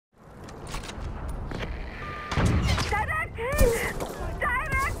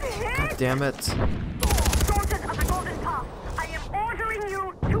damn it. Soldiers of the Golden Path, I am ordering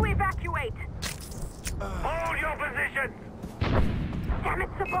you to evacuate. Hold your position. Damn it,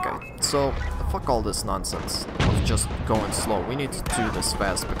 Sappers. Okay, so fuck all this nonsense of just going slow. We need to do this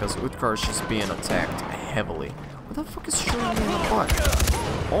fast because Utkar is just being attacked heavily. What the fuck is shooting me in the butt?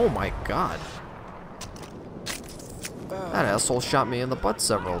 Oh my god. That asshole shot me in the butt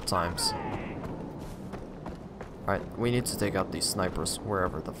several times. Alright, we need to take out these snipers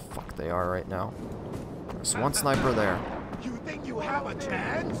wherever the fuck they are right now. There's one sniper there. You think you have a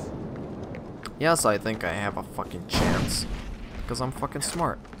chance? Yes, I think I have a fucking chance. Because I'm fucking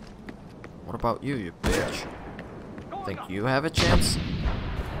smart. What about you, you bitch? Think you have a chance?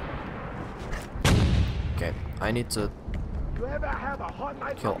 Okay, I need to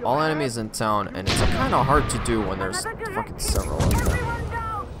kill all enemies in town, and it's kind of hard to do when there's fucking several of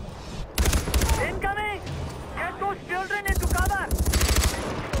them. Incoming! Get those children into cover!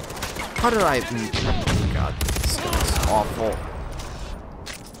 How did I... Oh god, this is awful.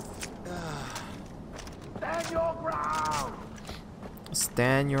 Stand your ground!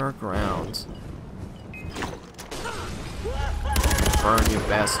 Stand your ground. Burn, you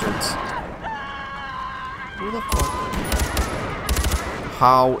bastards. Who the fuck?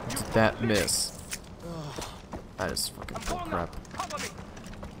 How did that miss? That is fucking bullcrap.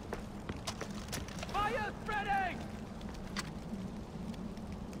 Fire spreading!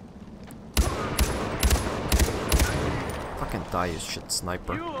 Fucking die, you shit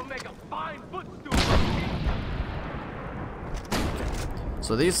sniper. You will make a fine footstool.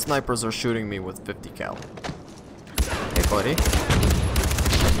 So these snipers are shooting me with 50 cal. Hey buddy.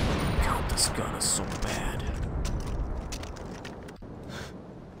 God, this gun is so bad.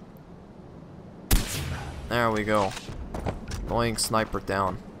 There we go. Going sniper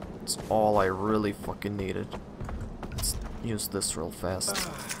down. That's all I really fucking needed. Let's use this real fast.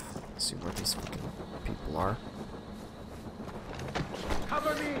 Let's see where these fucking people are.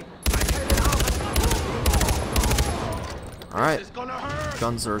 Cover me! Alright.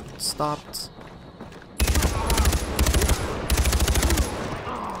 Guns are stopped.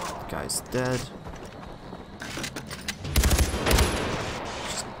 Guy's dead.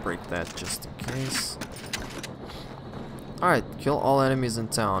 Just break that just in case. Alright, kill all enemies in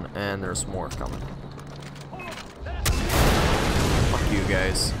town, and there's more coming. Fuck you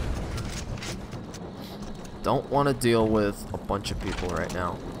guys. Don't want to deal with a bunch of people right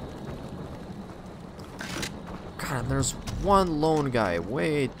now. God, and there's one lone guy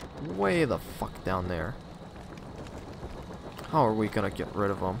way the fuck down there. How are we gonna get rid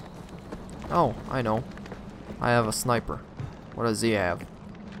of him? Oh, I know. I have a sniper. What does he have?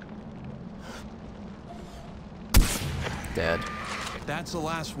 Dead. That's the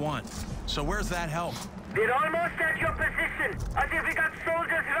last one. So where's that help? We're almost at your position. As if we got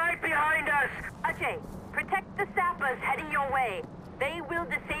soldiers right behind us. Ajay, protect the Sappers heading your way. They will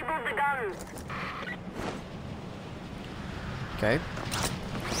disable the guns. Okay.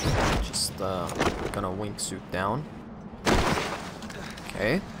 Just gonna wingsuit down.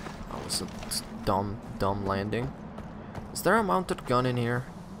 Okay. That was a dumb landing. Is there a mounted gun in here?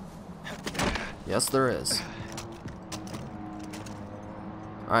 Yes, there is.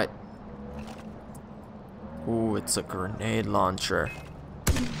 Alright. Ooh, it's a grenade launcher.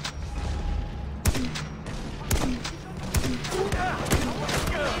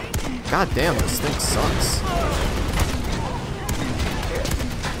 God damn, this thing sucks.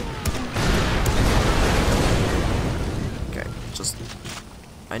 Okay, just...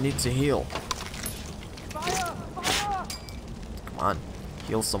 I need to heal. Come on,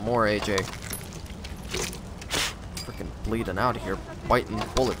 heal some more, AJ. Freaking bleeding out here, biting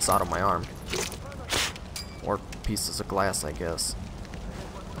bullets out of my arm. Or pieces of glass, I guess.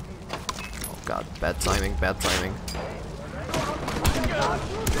 Oh god, bad timing, bad timing. Got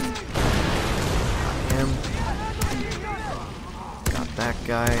him. Got that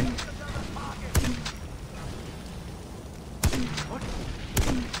guy.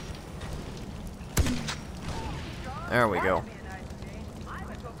 There we go.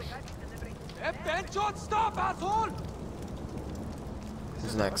 Stop, asshole!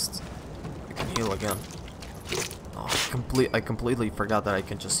 Who's next? I can heal again. Oh, I completely forgot that I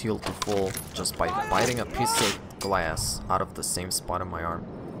can just heal to full just by biting a piece of glass out of the same spot in my arm.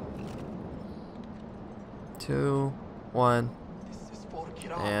 2, 1,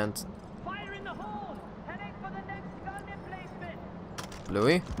 and Fire in the hole! Heading for the next gun emplacement!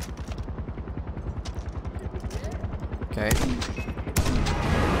 Bluey. Okay.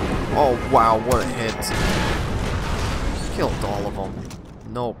 Oh wow, what a hit. Killed all of them.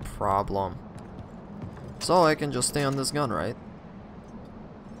 No problem. So I can just stay on this gun, right?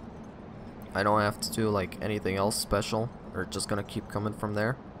 I don't have to do like anything else special. They're just gonna keep coming from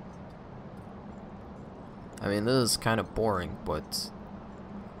there. I mean, this is kind of boring, but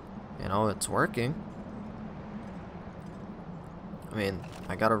you know, it's working. I mean,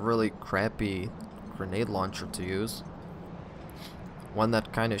 I got a really crappy grenade launcher to use. One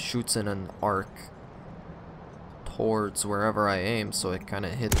that kind of shoots in an arc towards wherever I aim, so it kind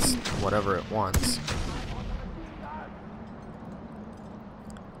of hits whatever it wants.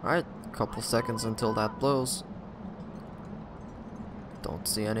 Alright, couple seconds until that blows. Don't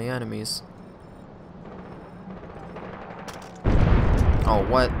see any enemies. Oh,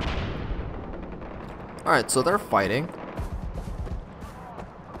 what? Alright, so they're fighting.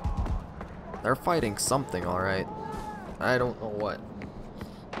 They're fighting something, alright. I don't know what.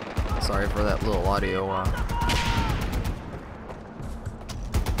 Sorry for that little audio.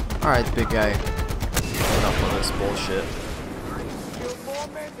 Alright, big guy. Enough of this bullshit.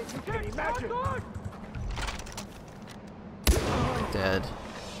 Dead.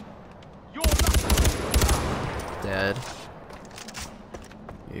 Dead.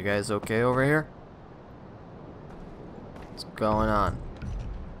 You guys okay over here? What's going on?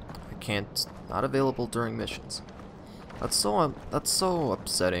 I can't. Not available during missions. That's so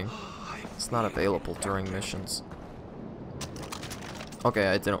upsetting. It's not available during missions. Okay,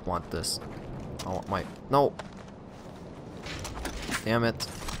 I didn't want this. I want my... No! Damn it.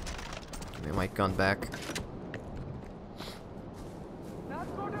 Give me my gun back.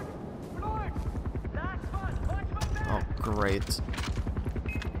 Oh, great.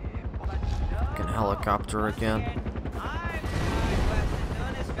 Fucking helicopter again.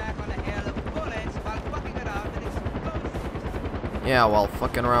 Yeah, while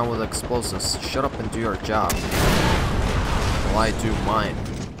fucking around with explosives. Shut up and do your job. While I do mine.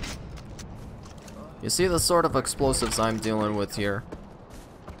 You see the sort of explosives I'm dealing with here?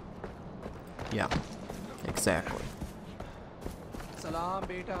 Yeah, exactly.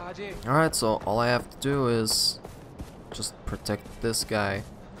 Alright, so all I have to do is just protect this guy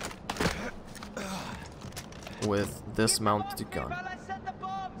with this mounted gun.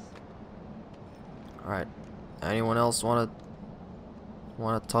 Alright, anyone else wanna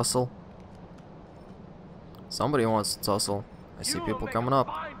tussle? Somebody wants to tussle. I see people coming up.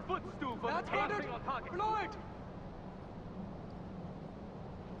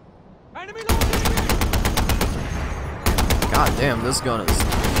 God damn, this gun is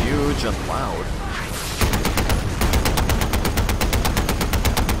huge and loud.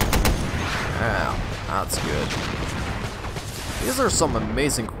 Yeah, that's good. These are some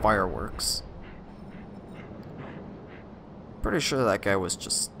amazing fireworks. Pretty sure that guy was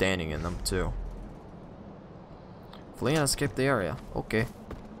just standing in them too. Flee and escape the area. Okay.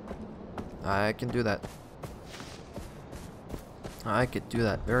 I can do that. I could do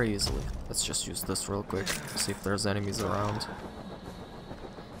that very easily. Let's just use this real quick. See if there's enemies around.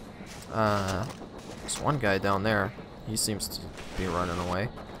 There's one guy down there. He seems to be running away.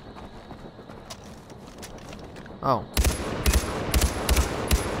 Oh.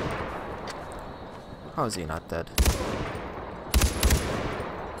 How is he not dead?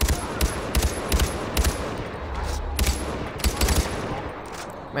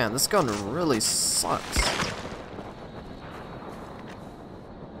 Man, this gun really sucks.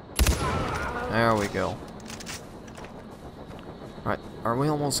 There we go. Alright, are we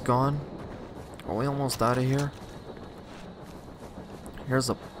almost gone? Are we almost out of here? Here's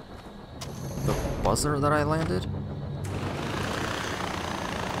the buzzer that I landed?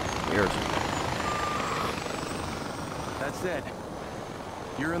 Weird. That's it.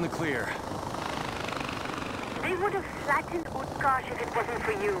 You're in the clear. They would have flattened Utkarsh if it wasn't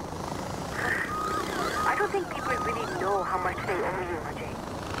for you. I don't think people really know how much they owe you, Ajay.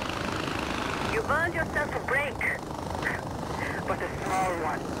 You earned yourself a break, but a small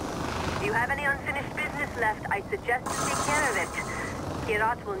one. If you have any unfinished business left, I suggest you take care of it.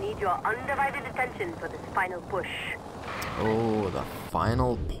 Kirat will need your undivided attention for this final push. Oh, the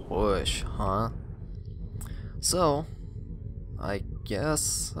final push, huh? So, I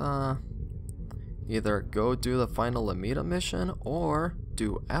guess, either go do the final Amida mission or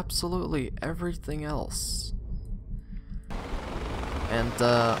do absolutely everything else. And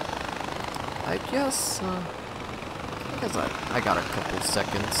I guess I got a couple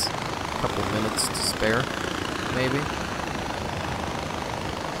seconds, couple minutes to spare, maybe.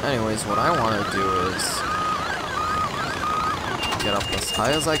 Anyways, what I want to do is get up as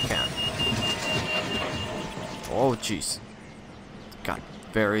high as I can. Oh jeez. Got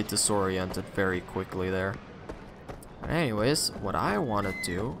very disoriented very quickly there. Anyways, what I want to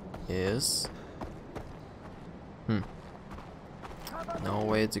do is No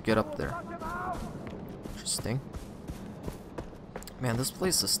way to get up there. Interesting. Man, this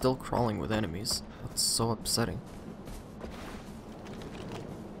place is still crawling with enemies. That's so upsetting.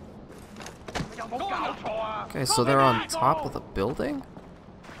 Okay, so they're on top of the building?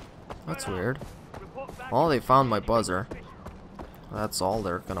 That's weird. Well, they found my buzzer. That's all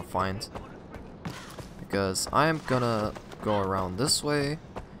they're gonna find. Because I'm gonna go around this way.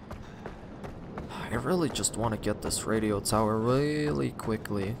 I really just want to get this radio tower really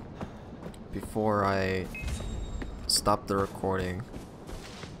quickly before I stop the recording.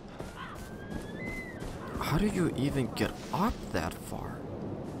 How do you even get up that far?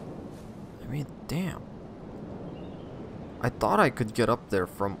 I mean, damn. I thought I could get up there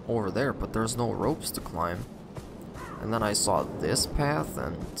from over there, but there's no ropes to climb. And then I saw this path,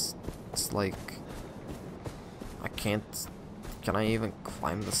 and it's like... I can't... Can I even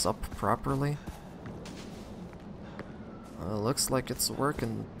climb this up properly? Looks like it's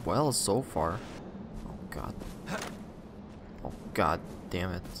working well so far. Oh god. Oh god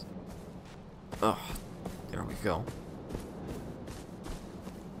damn it. Ugh. There we go.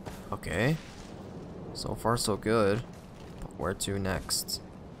 Okay. So far so good. But where to next?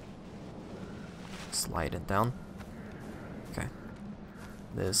 Slide it down. Okay.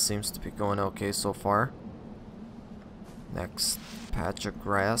 This seems to be going okay so far. Next patch of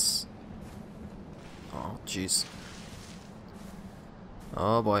grass. Oh jeez.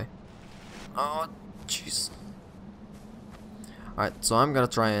 Oh boy. Oh jeez. Alright, so I'm gonna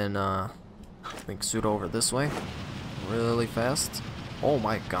try and wingsuit over this way really fast. Oh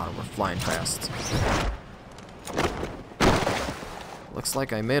my god, we're flying fast. Looks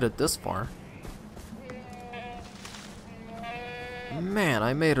like I made it this far. Man,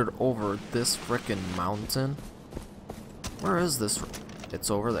 I made it over this frickin' mountain. Where is this?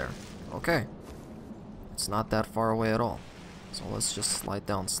 It's over there. Okay. It's not that far away at all. So let's just slide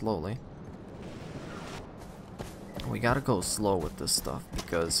down slowly. We gotta go slow with this stuff,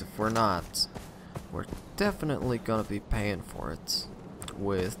 because if we're not, we're definitely gonna be paying for it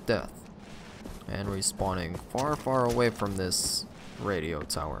with death and respawning far, far away from this radio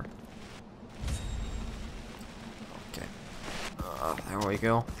tower. Okay. There we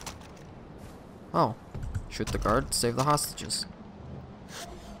go. Oh. Shoot the guard, save the hostages.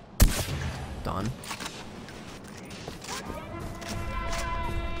 Done.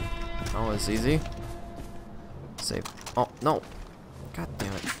 That was easy. Save. Oh, no. God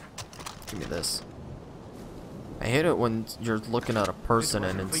damn it. Give me this. I hate it when you're looking at a person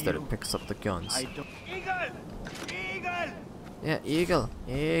and instead it picks up the guns. Eagle! Eagle! Yeah, eagle.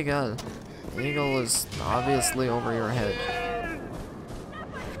 Eagle. Eagle is obviously over your head.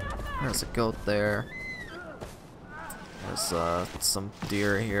 There's a goat there. There's some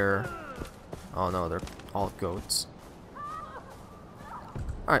deer here. Oh no, they're all goats.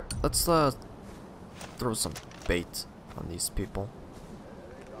 Alright, let's throw some bait on these people.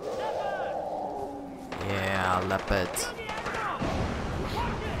 Yeah, leopard.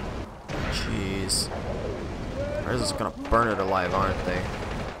 Jeez. They're just gonna burn it alive, aren't they?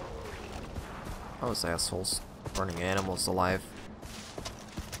 Those assholes burning animals alive.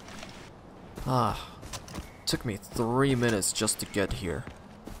 Ah. Took me 3 minutes just to get here.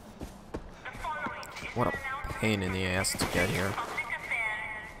 What a pain in the ass to get here.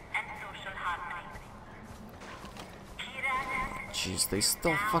 Jeez, they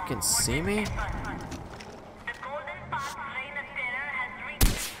still fucking see me?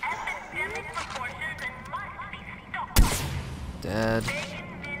 Dead.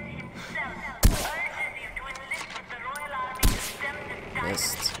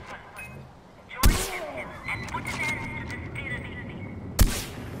 Missed.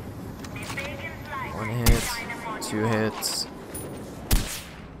 One hit, 2 hits.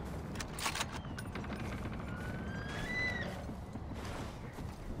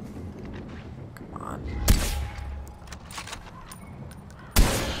 Come on.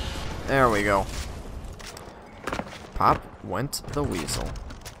 There we go. Pop went the weasel.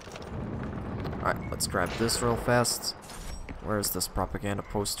 Alright, let's grab this real fast. Where is this propaganda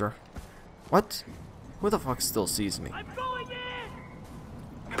poster? What? Who the fuck still sees me?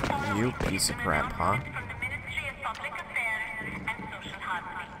 You piece of crap, huh?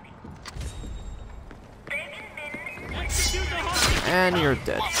 And you're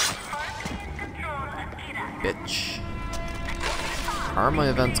dead. Bitch. Karma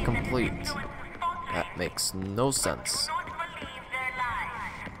event complete. That makes no sense.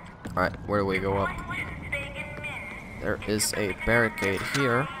 Alright, where do we go up? There is a barricade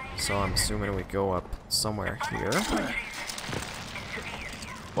here, so I'm assuming we go up somewhere here.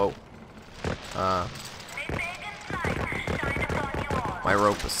 Whoa. My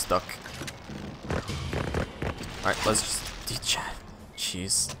rope is stuck. Alright, let's just teach.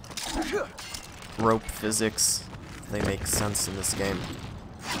 Jeez. Rope physics. They make sense in this game.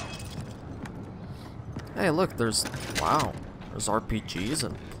 Hey, look, there's... Wow. There's RPGs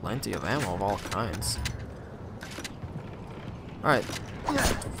and plenty of ammo of all kinds. Alright.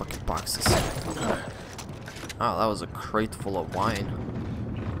 Fucking boxes. Oh, that was a crate full of wine.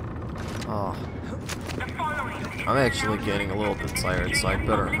 Oh. I'm actually getting a little bit tired, so I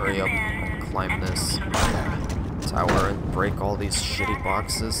better hurry up and climb this tower and break all these shitty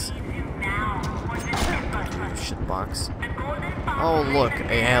boxes. Shit box. Oh look,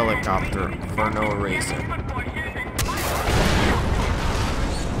 a helicopter for no reason.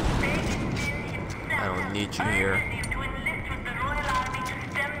 I don't need you here.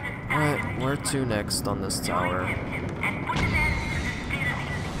 Alright, where to next on this tower?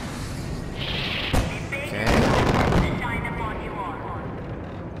 Okay.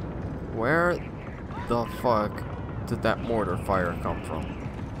 Where the fuck did that mortar fire come from?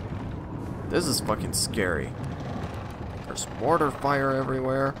 This is fucking scary. There's mortar fire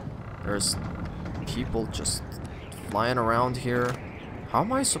everywhere. There's people just flying around here. How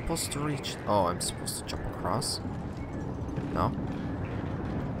am I supposed to reach? Oh, I'm supposed to jump across? No?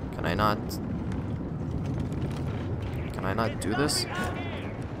 Can I not? Can I not do this?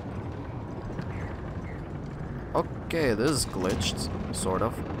 Okay, this is glitched, sort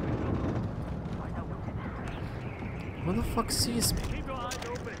of. Who the fuck sees me?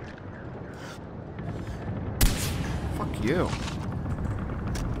 Fuck you.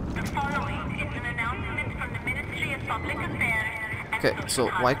 Okay, so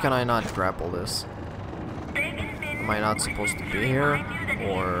why can I not grapple this? Am I not supposed to be here?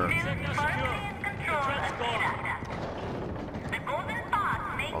 Or...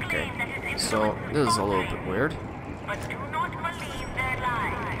 Okay, so this is a little bit weird.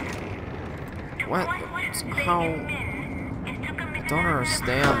 What? How? I don't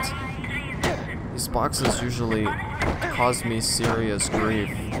understand. These boxes usually cause me serious grief.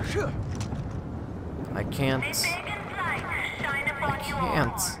 I can't.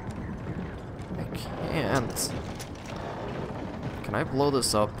 Can I blow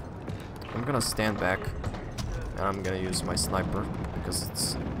this up? I'm gonna stand back. And I'm gonna use my sniper because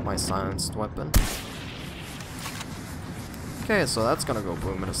it's my silenced weapon. Okay, so that's gonna go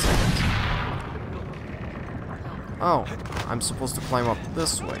boom in a second. Oh, I'm supposed to climb up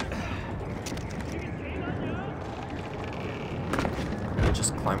this way. I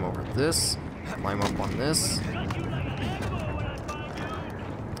just climb over this, climb up on this.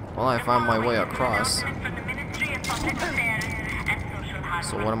 Well, I found my way across.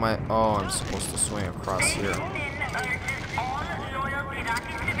 So what am I? Oh, I'm supposed to swing across here.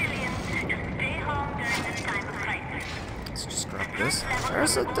 Let's just grab this.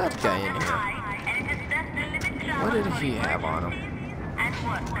 There's a dead guy in here. What did he have on him?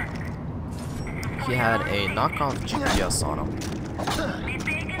 He had a knockoff GPS on him.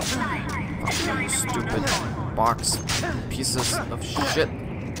 Fucking stupid box pieces of shit.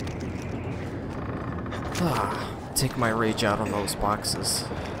 Take my rage out on those boxes.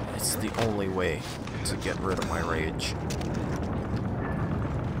 It's the only way to get rid of my rage.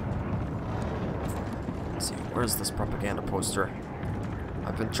 Let's see, where's this propaganda poster?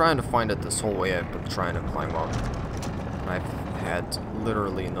 I've been trying to find it this whole way. I've been trying to climb up. I've had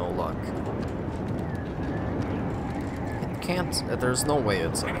literally no luck. It can't. There's no way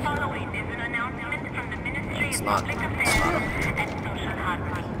it's up here. It's not.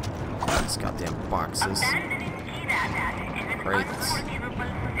 These goddamn boxes. Crates.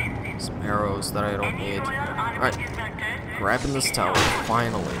 Some arrows that I don't need. Alright. Grabbing this tower.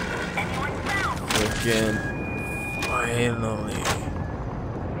 Finally. Freaking. Finally.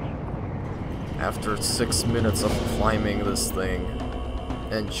 After 6 minutes of climbing this thing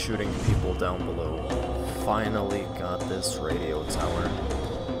and shooting people down below, finally got this radio tower.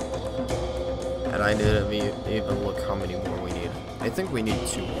 And I didn't even look how many more we need. I think we need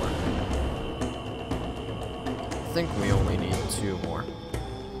 2 more. I think we only need 2 more.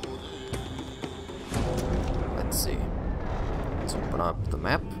 Let's see. Let's open up the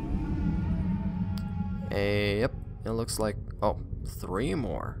map. Yep, it looks like, oh, 3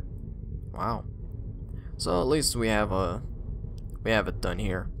 more. Wow. So at least we have it done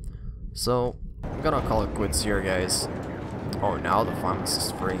here. So I'm gonna call it quits here, guys. Oh, now the pharmacy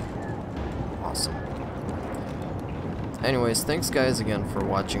is free. Awesome. Anyways, thanks guys again for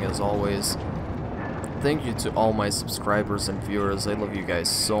watching as always. Thank you to all my subscribers and viewers. I love you guys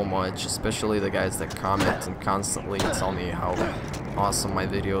so much, especially the guys that comment and constantly tell me how awesome my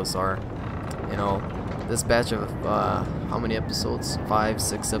videos are. you know, this batch of, how many episodes? 5,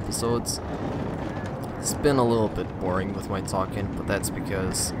 6 episodes? It's been a little bit boring with my talking, but that's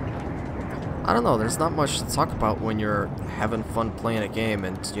because, I don't know, there's not much to talk about when you're having fun playing a game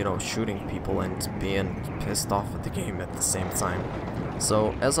and, you know, shooting people and being pissed off at the game at the same time.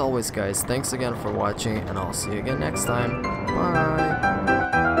 So, as always guys, thanks again for watching, and I'll see you again next time. Bye!